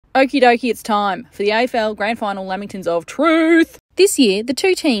Okie dokie, it's time for the AFL Grand Final Lamingtons of Truth. This year, the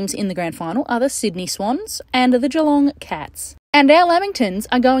two teams in the Grand Final are the Sydney Swans and the Geelong Cats. And our Lamingtons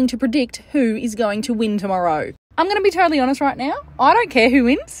are going to predict who is going to win tomorrow. I'm going to be totally honest right now. I don't care who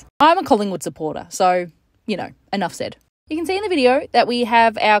wins. I'm a Collingwood supporter, so, enough said. You can see in the video that we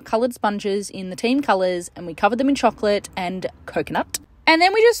have our coloured sponges in the team colours and we covered them in chocolate and coconut. And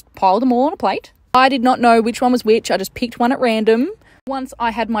then we just piled them all on a plate. I did not know which one was which. I just picked one at random. Once I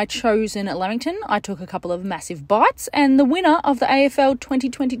had my chosen Lamington, I took a couple of massive bites, and the winner of the AFL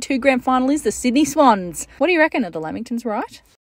 2022 Grand Final is the Sydney Swans. What do you reckon? Are the Lamingtons right?